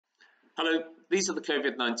Hello, these are the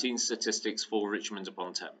COVID-19 statistics for Richmond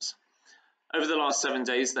upon Thames. Over the last 7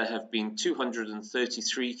 days, there have been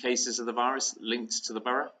 233 cases of the virus linked to the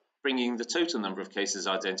borough, bringing the total number of cases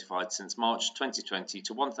identified since March 2020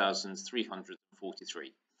 to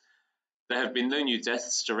 1,343. There have been no new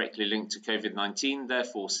deaths directly linked to COVID-19,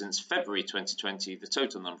 therefore since February 2020, the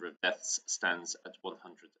total number of deaths stands at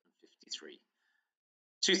 153.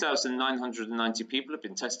 2,990 people have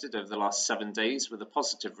been tested over the last 7 days with a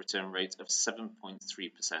positive return rate of 7.3%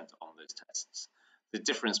 on those tests. The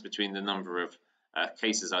difference between the number of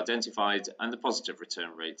cases identified and the positive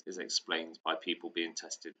return rate is explained by people being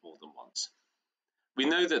tested more than once. We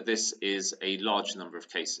know that this is a large number of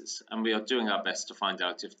cases, and we are doing our best to find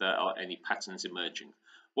out if there are any patterns emerging.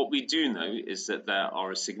 What we do know is that there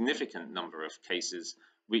are a significant number of cases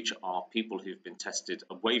which are people who've been tested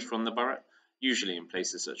away from the borough, usually in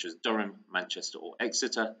places such as Durham, Manchester or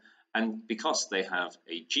Exeter, and because they have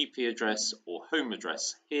a GP address or home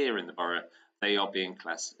address here in the borough, they are being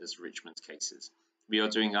classed as Richmond cases. We are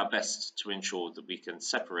doing our best to ensure that we can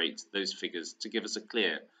separate those figures to give us a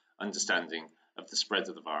clear understanding of the spread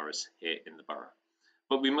of the virus here in the borough.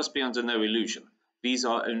 But we must be under no illusion. These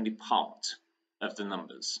are only part of the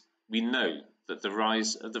numbers. We know that the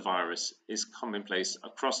rise of the virus is commonplace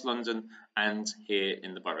across London and here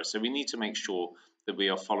in the borough. So we need to make sure that we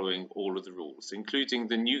are following all of the rules, including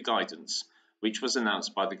the new guidance, which was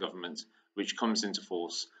announced by the government, which comes into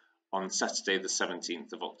force on Saturday the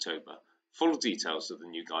 17th of October. Full details of the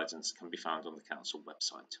new guidance can be found on the council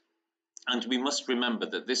website. And we must remember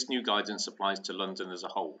that this new guidance applies to London as a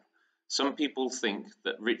whole. Some people think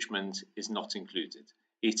that Richmond is not included.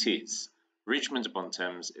 It is. Richmond upon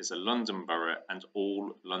Thames is a London borough and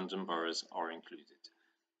all London boroughs are included.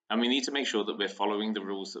 And we need to make sure that we're following the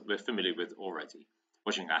rules that we're familiar with already.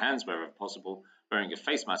 Washing our hands wherever possible, wearing a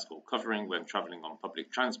face mask or covering when travelling on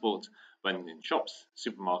public transport, when in shops,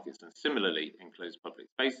 supermarkets and similarly enclosed public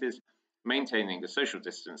spaces, maintaining a social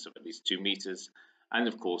distance of at least 2 metres, and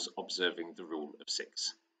of course observing the rule of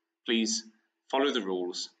 6. Please follow the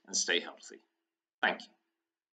rules and stay healthy. Thank you.